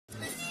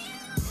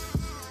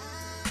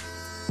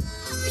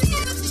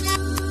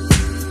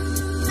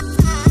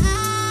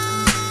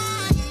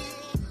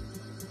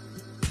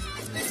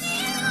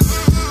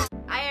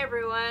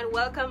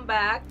welcome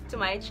back to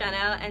my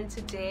channel, and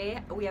today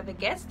we have a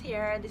guest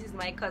here. This is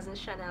my cousin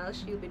Chanel.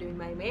 She'll be doing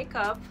my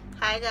makeup.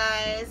 Hi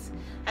guys,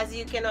 as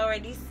you can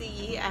already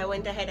see, I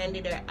went ahead and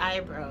did her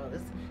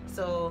eyebrows,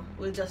 so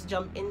we'll just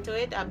jump into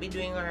it. I'll be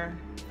doing her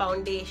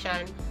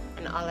foundation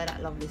and all of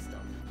that lovely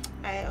stuff.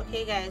 Alright,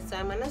 okay guys, so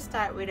I'm gonna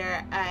start with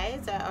her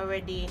eyes. I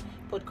already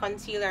put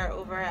concealer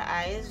over her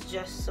eyes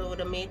just so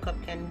the makeup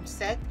can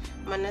set.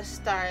 I'm gonna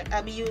start,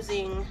 I'll be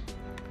using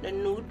the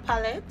nude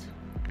palette.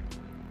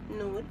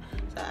 Nude,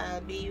 so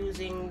I'll be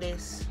using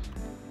this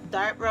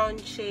dark brown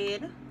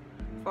shade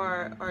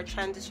for our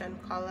transition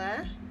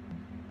color.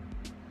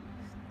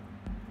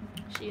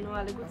 She know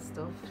all the good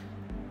stuff.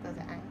 Does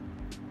it?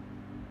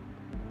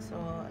 So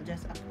I'll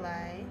just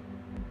apply.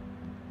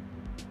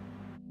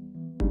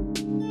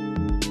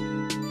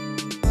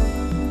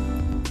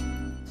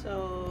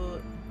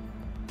 So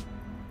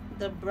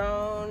the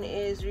brown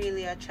is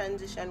really a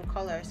transition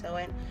color, so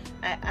when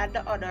I add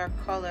the other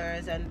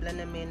colors and blend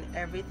them in,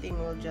 everything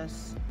will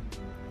just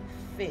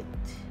fit.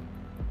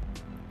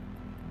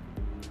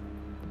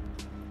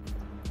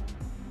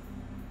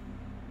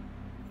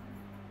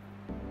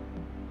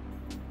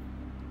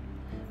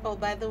 Oh,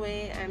 by the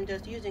way, I'm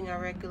just using a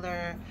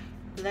regular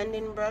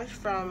blending brush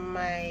from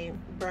my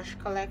brush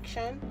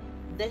collection.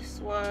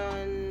 This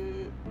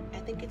one, I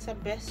think it's a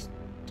Best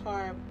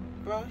Star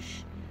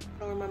brush. I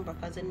don't remember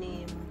because the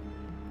name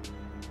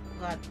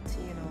got,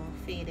 you know,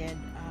 faded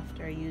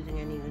after using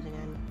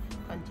and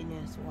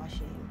continuous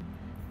washing.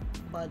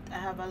 But I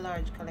have a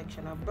large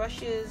collection of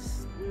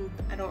brushes.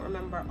 I don't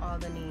remember all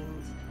the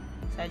names,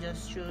 so I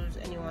just choose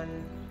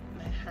anyone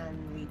my hand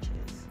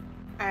reaches.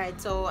 Alright,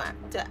 so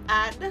to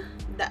add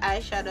the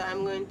eyeshadow,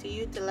 I'm going to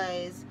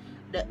utilize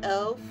the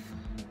e.l.f.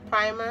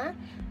 primer.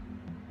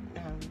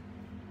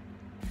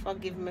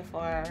 Forgive me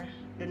for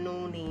the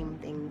no name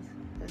things.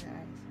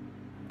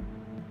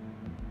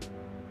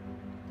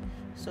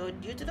 So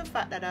due to the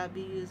fact that I'll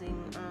be using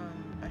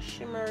a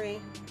shimmery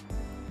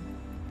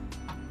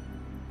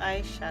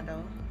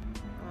eyeshadow,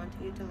 I want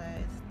to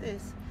utilize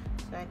this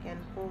so I can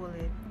hold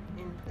it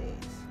in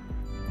place.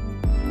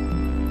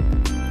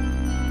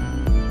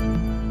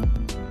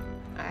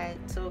 Alright,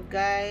 so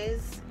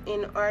guys,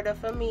 in order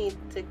for me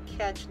to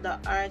catch the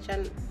arch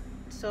and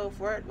so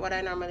forth, what I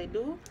normally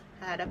do,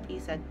 I had a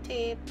piece of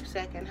tape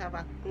so I can have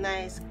a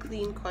nice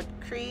clean cut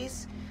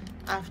crease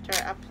after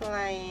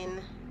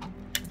applying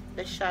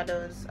the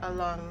shadows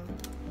along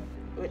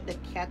with the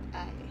cat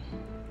eye.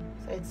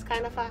 So it's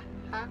kind of a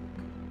hack,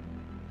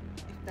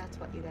 if that's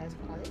what you guys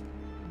call it.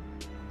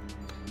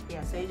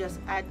 Yeah, so you just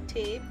add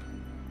tape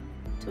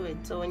to it,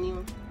 so when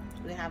you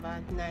have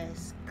a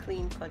nice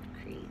clean cut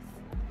crease.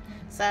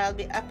 So I'll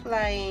be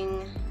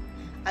applying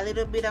a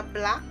little bit of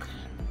black.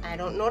 I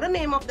don't know the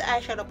name of the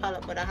eyeshadow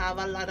palette, but I have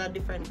a lot of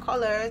different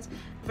colors,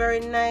 very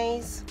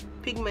nice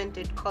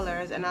pigmented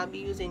colors, and I'll be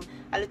using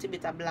a little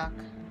bit of black.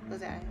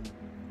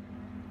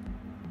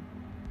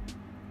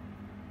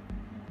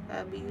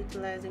 I'll be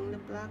utilizing the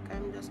black.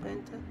 I'm just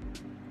going to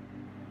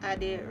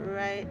add it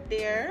right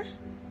there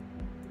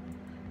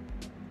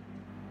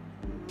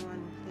in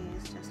one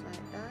place, just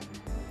like that.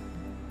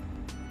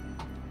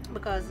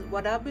 Because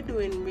what I'll be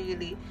doing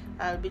really,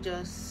 I'll be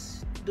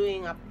just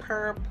doing a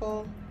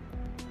purple,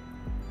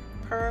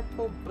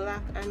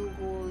 black and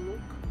gold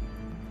look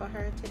for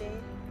her today.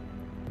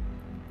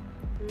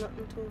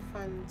 Nothing too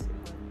fancy,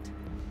 but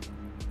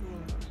you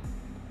know,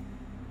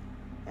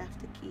 you have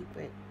to keep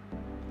it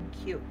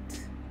cute.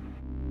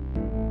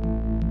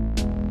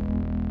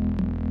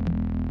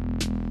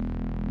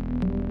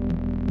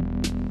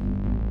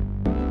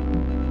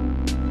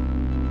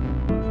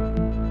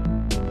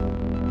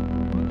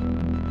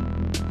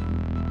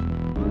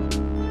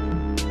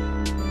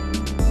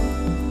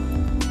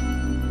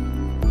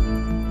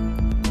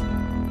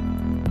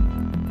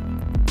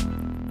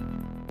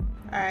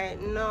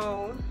 Alright,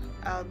 now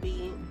I'll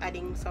be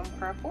adding some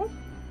purple.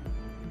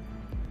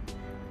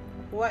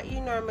 What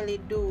you normally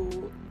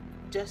do,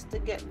 just to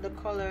get the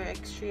color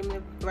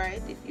extremely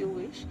bright if you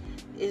wish,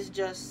 is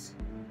just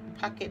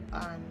pack it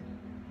on.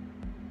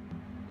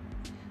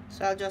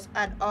 So I'll just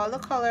add all the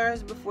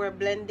colors before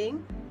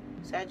blending.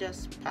 So I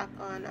just pack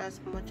on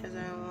as much as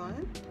I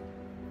want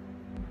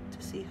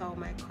to see how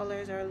my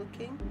colors are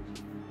looking.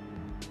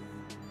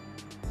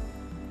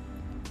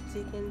 As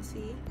you can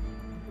see,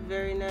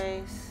 very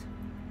nice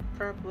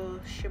purple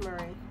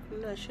shimmery.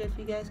 I'm not sure if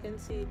you guys can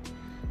see it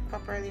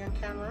properly on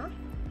camera,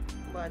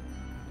 but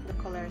the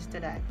color is to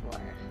die for.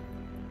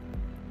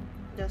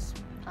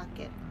 Just pack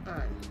it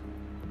on.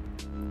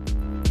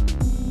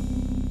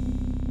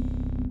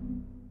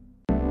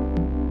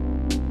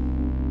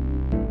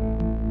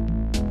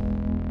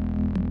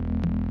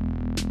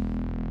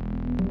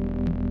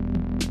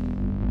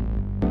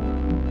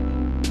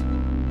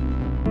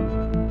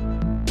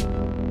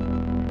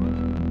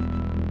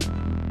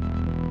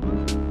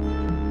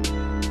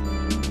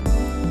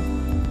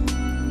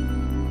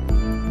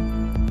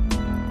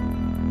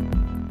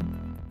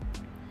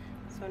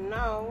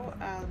 Now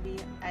I'll be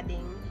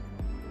adding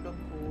the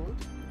gold.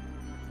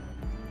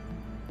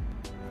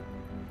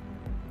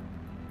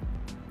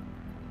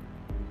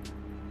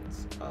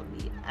 I'll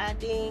be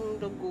adding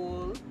the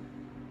gold.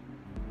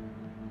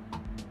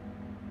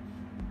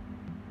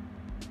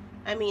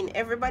 I mean,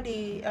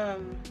 everybody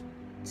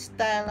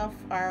style of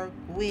or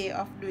way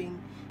of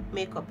doing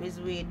makeup is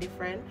way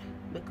different,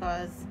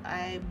 because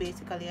I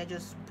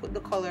just put the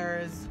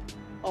colors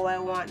how I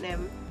want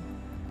them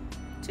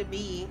to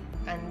be,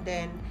 and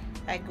then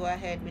I go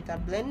ahead with a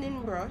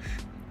blending brush,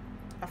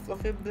 a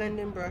fluffy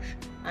blending brush,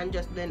 and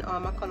just blend all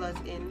my colors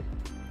in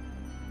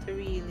to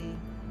really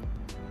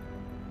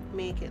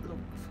make it look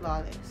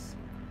flawless.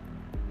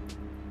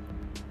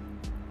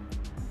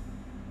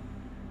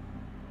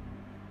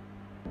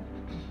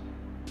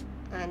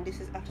 And this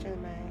is actually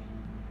my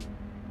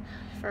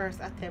first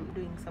attempt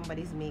doing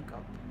somebody's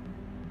makeup.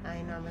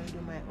 I normally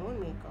do my own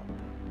makeup,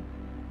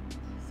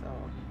 so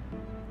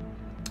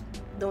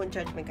don't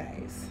judge me,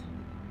 guys.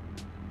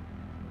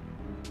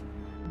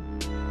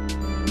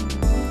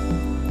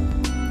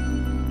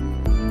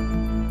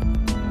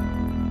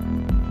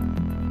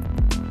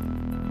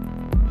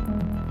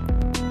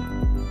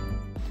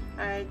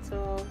 Alright,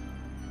 so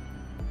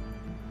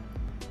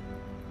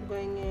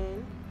going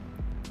in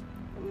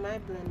with my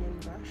blending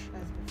brush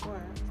as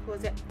before.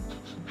 Close it.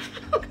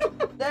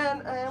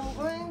 Then I am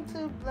going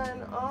to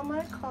blend all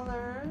my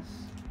colors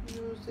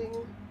using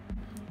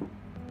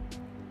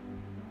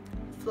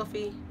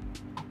fluffy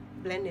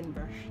blending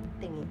brush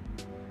thingy,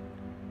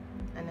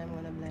 and I'm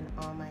gonna blend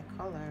all my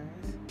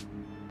colors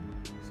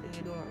so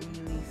you don't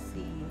really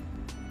see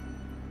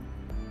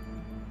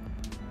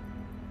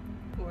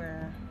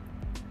where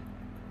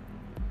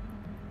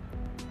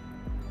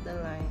the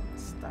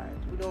lines start.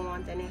 We don't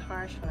want any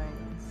harsh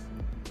lines.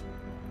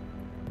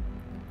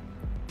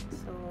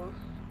 So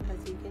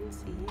as you can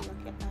see,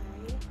 look at eye.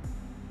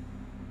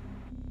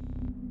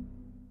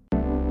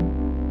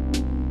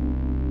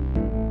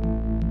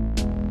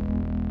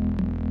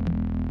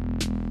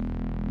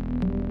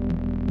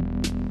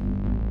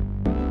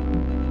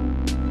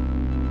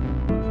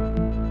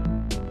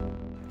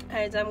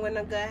 Alright, so I'm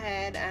gonna go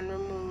ahead and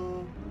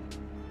remove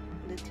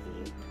the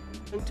tape.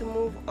 I'm going to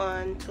move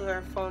on to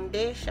her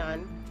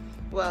foundation.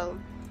 Well,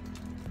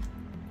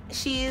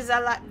 she is a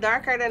lot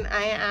darker than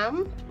I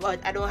am, but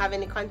I don't have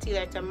any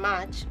concealer to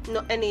match,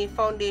 no, any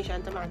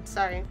foundation to match,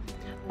 sorry.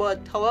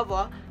 But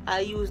however,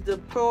 I use the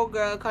Pro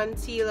Girl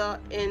concealer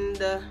in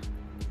the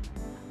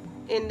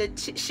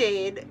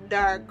shade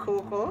Dark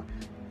Cocoa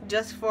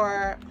just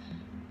for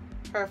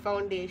her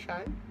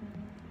foundation.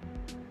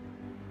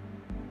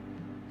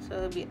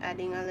 So I'll be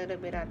adding a little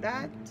bit of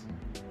that.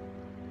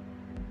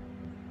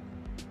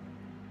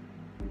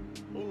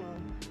 You know,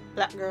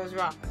 black girls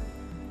rock.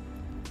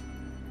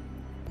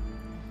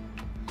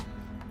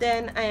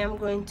 Then I am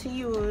going to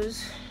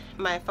use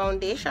my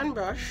foundation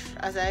brush.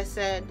 As I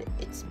said,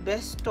 it's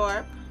best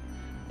taupe.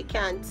 You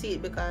can't see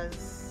it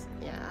because,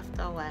 yeah,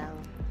 after a while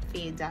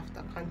fades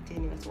after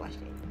continuous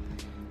washing.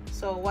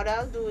 So what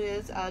I'll do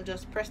is I'll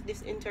just press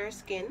this into her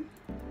skin.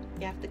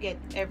 You have to get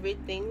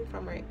everything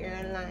from her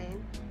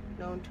hairline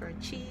down to her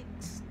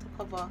cheeks to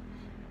cover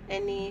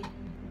any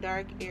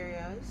dark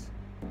areas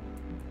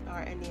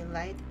or any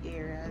light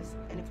areas,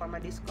 any form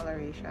of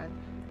discoloration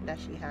that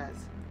she has.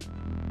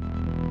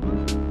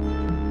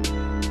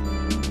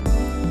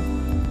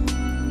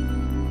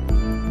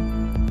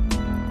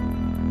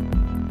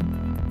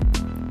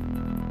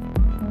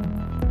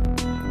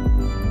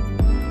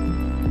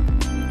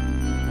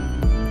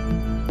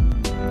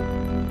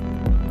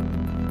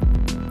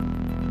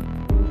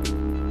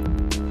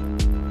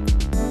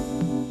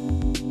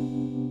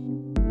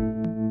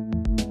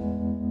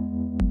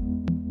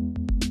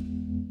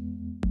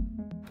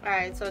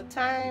 Alright, so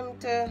time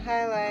to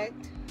highlight.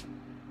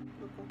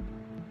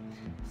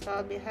 So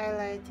I'll be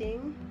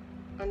highlighting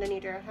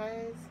underneath her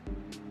eyes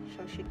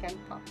so she can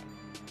pop.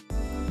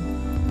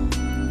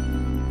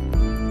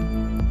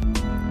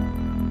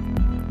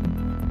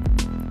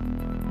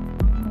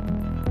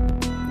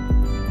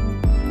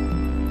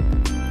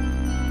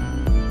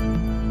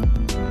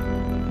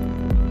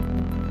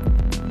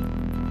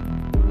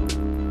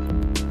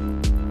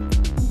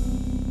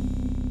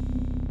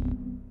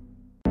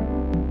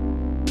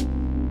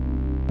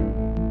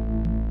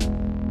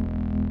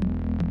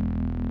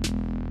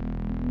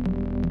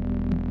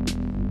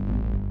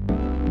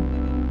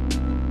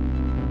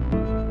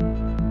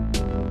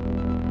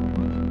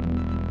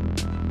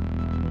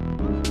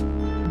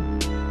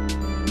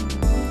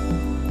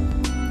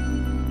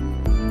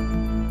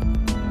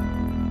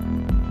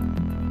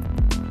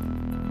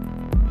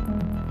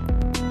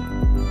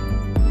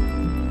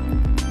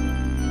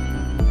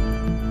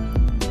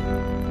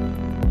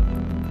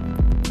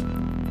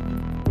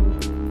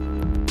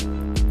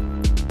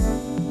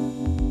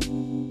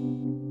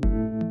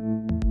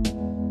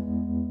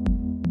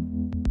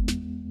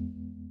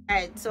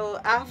 Alright, so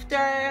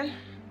after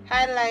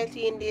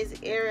highlighting these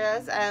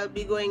areas, I'll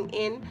be going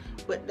in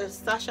with the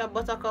Sacha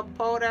buttercup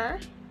powder.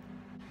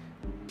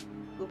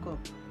 Look up.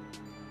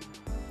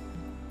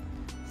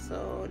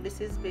 So this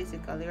is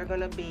basically, we're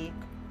gonna bake.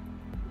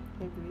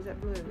 Maybe it's a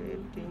blurry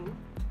thing.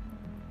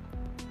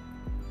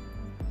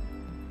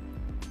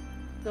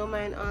 Don't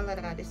mind all of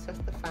that, it's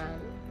just the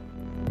fan.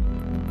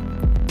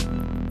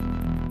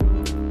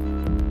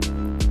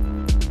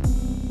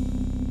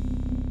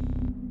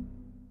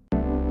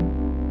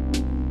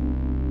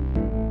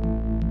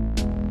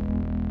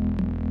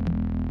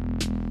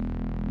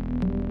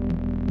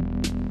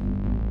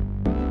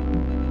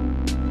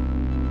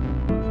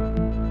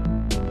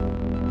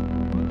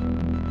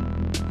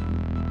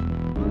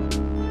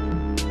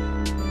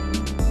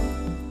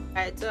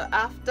 Alright, so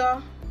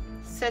after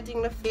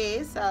setting the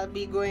face, I'll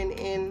be going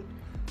in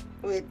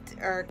with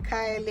our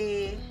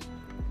Kylie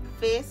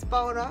face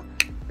powder.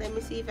 Let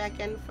me see if I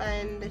can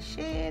find the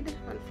shade.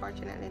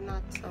 Unfortunately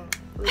not, so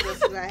we'll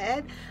just go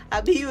ahead.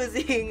 I'll be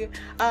using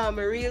a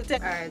Real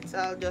Technique. Alright, so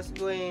I'll just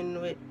go in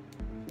with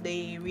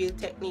the Real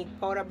Technique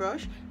powder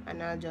brush,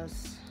 and I'll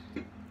just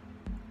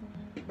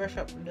brush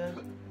up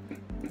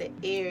the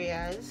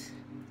areas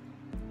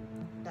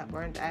that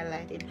weren't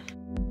highlighted.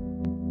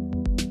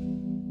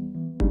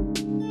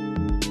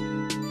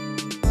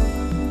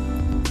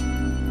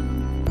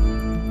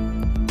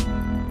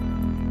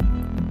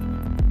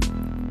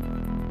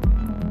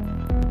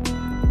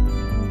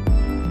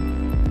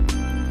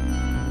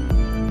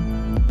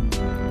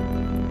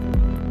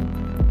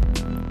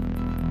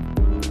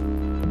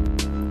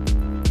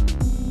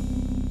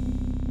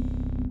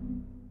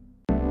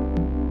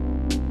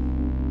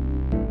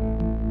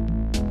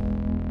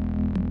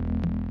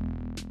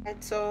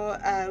 So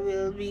I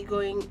will be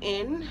going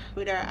in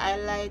with our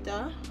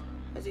highlighter.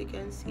 As you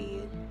can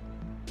see,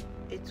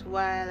 it's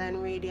Wild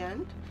and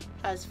Radiant. It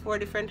has 4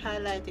 different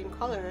highlighting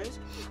colors.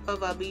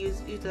 However, I'll be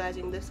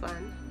utilizing this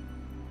one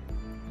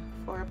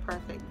for a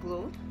perfect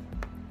glow.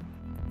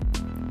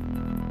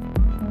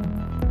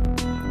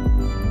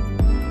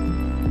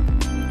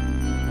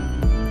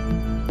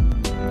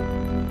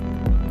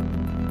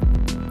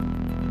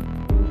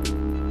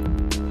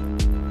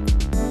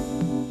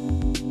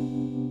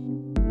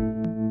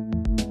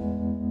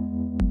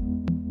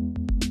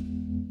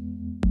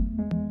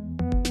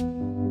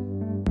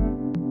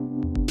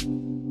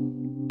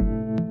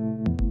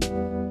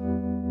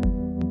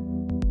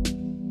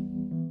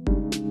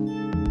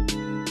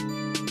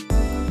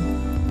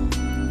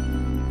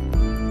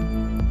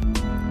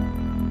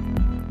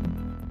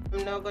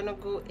 I'm now gonna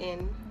go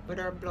in with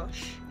our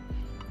blush.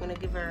 I'm gonna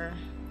give her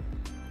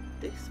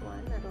this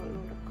one. I don't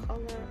know the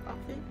color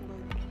of it,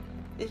 but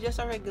it's just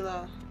a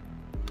regular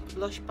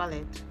blush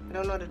palette. I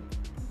don't know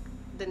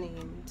the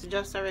name. It's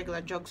just a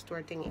regular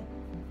drugstore thingy.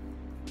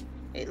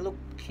 It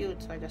looked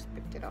cute, so I just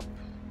picked it up.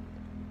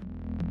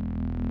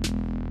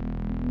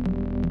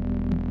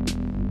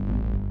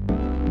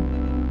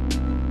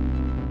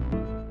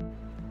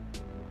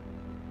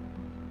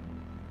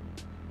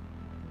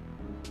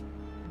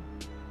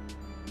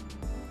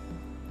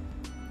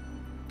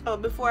 Oh,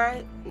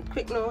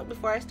 quick note,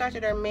 before I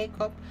started our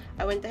makeup,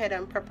 I went ahead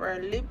and prepped our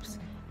lips.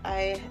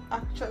 I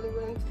actually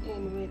went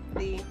in with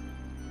the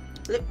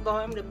lip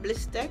balm, the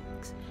Blistex.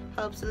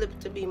 Helps the lip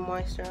to be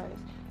moisturized,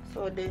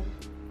 so the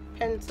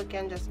pencil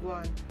can just go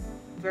on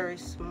very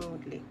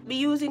smoothly. Be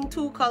using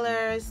 2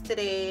 colors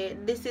today.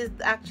 This is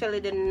actually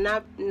the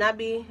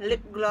Nabi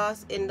lip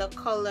gloss in the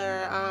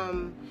color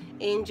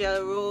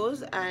Angel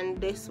Rose, and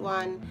this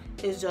one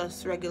is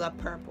just regular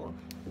purple,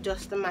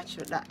 just to match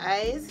with the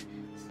eyes.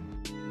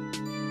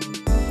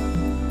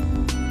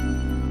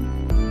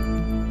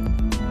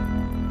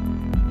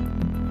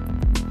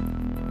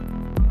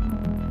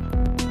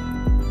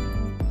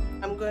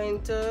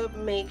 Going to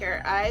make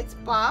her eyes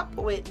pop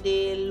with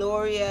the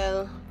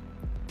L'Oreal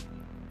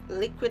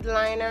liquid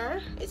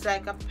liner. It's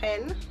like a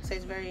pen, so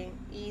it's very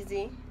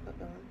easy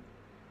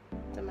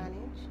to manage.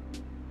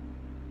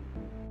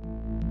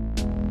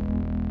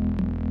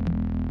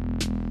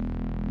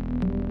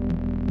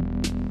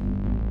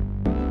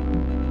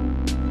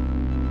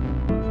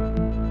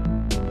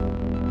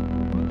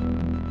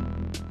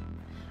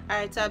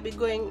 Alright, so I'll be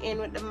going in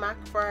with the MAC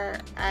for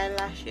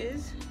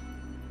eyelashes.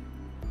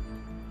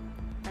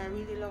 I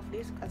really love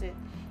this because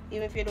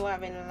even if you don't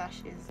have any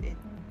lashes, it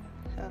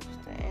helps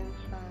to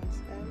enhance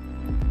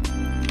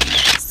them.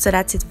 So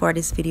that's it for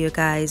this video,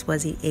 guys.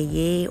 Was it a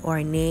yay or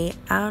a nay?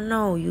 I don't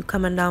know. You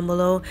comment down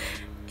below.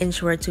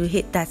 Ensure to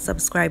hit that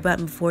subscribe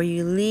button before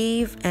you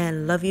leave,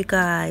 and love you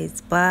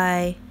guys.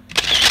 Bye.